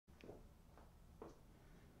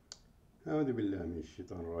أعوذ بالله من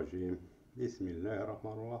الشيطان الرجيم. بسم الله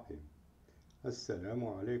الرحمن الرحيم. السلام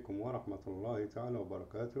عليكم ورحمة الله تعالى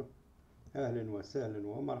وبركاته. أهلا وسهلا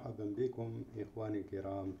ومرحبا بكم إخواني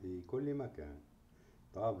الكرام في كل مكان.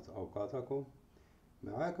 طابت أوقاتكم.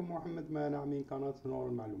 معكم محمد مانع من قناة نور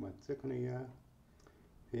المعلومات التقنية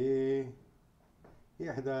في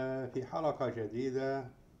حلقة جديدة.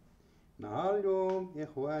 نهار اليوم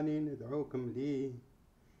إخواني ندعوكم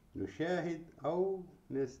نشاهد أو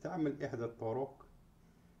نستعمل إحدى الطرق،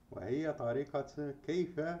 وهي طريقة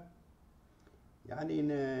كيف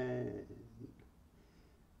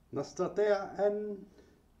نستطيع أن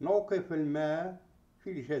نوقف الماء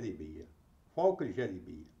في الجاذبية فوق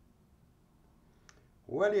الجاذبية.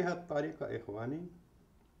 ولهذه الطريقة إخواني،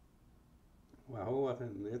 وهو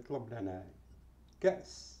يطلب لنا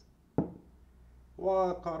كأس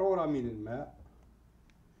وقارورة من الماء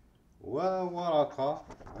وورقة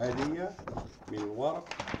عادية من الورق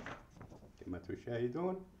كما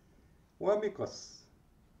تشاهدون، ومقص.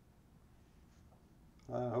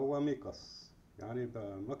 هو مقص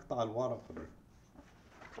مقطع الورق.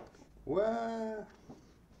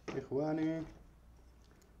 وإخواني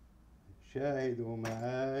شاهدوا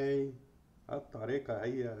معي الطريقة.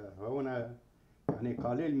 هي هنا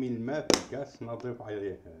قليل من الماء في الكأس، نضيف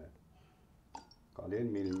عليه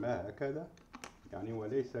قليل من الماء هكذا،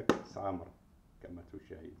 وليس كأس عمر كما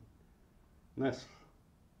تشاهدون، نصف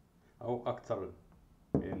أو أكثر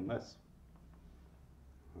من نصف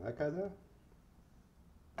هكذا.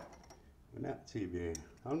 ونأتي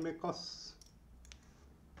بالمقص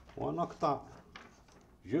ونقطع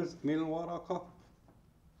جزء من الورقة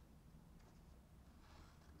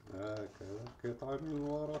هكذا، قطعة من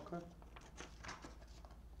الورقة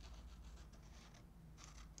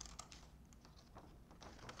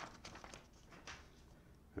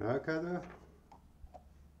هكذا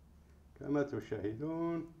كما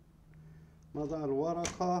تشاهدون. نضع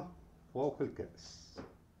الورقة فوق الكأس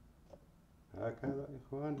هكذا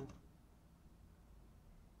إخواني.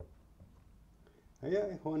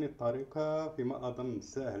 هي إخواني الطريقة فيما أظن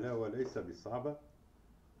سهلة وليس بصعبة،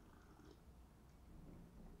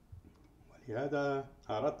 ولهذا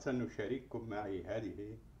أردت أن أشارككم معي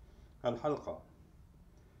هذه الحلقة.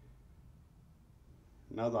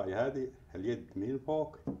 نضع هذه اليد من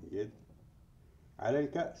فوق، يد على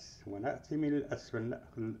الكأس، ونأتي من الأسفل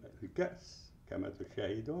الكأس كما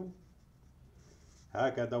تشاهدون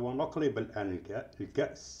هكذا، ونقلب الآن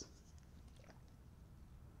الكأس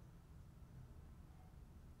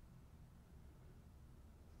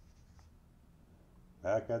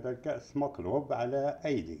هكذا. الكأس مقلوب على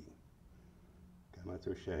أيدي كما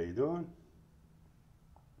تشاهدون.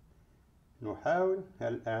 نحاول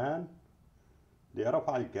الآن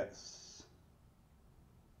لرفع الكأس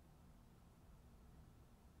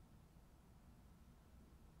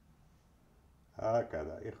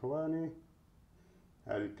هكذا إخواني.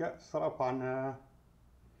 الكأس رفعناه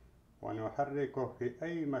ونحركه في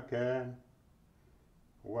أي مكان،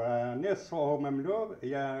 ونصفه مملوء،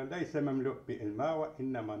 ليس مملوء بالماء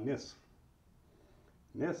وإنما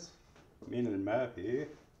نصف من الماء فيه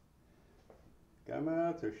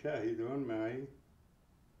كما تشاهدون معي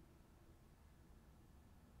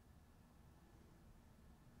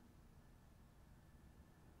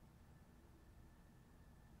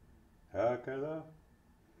هكذا.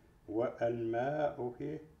 والماء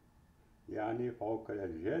فيه فوق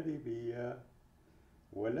الجاذبية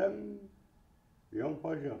ولم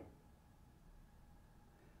ينفجر.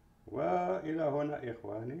 وإلى هنا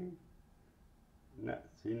إخواني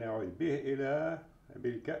نأتي نعود به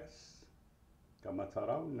بالكأس كما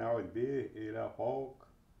ترون، نعود به إلى فوق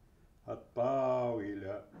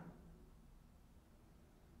الطاولة.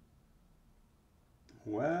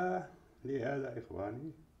 ولهذا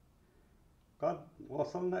إخواني قد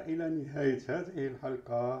وصلنا إلى نهاية هذه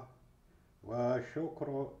الحلقة،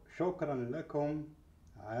 وشكرا لكم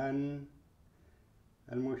عن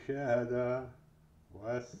المشاهدة،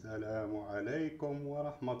 والسلام عليكم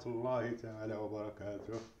ورحمة الله تعالى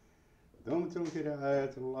وبركاته. دمتم في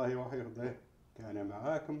رعاية الله وحفظه. كان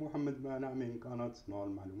معكم محمد مانع من قناة نور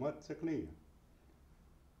المعلومات التقنية.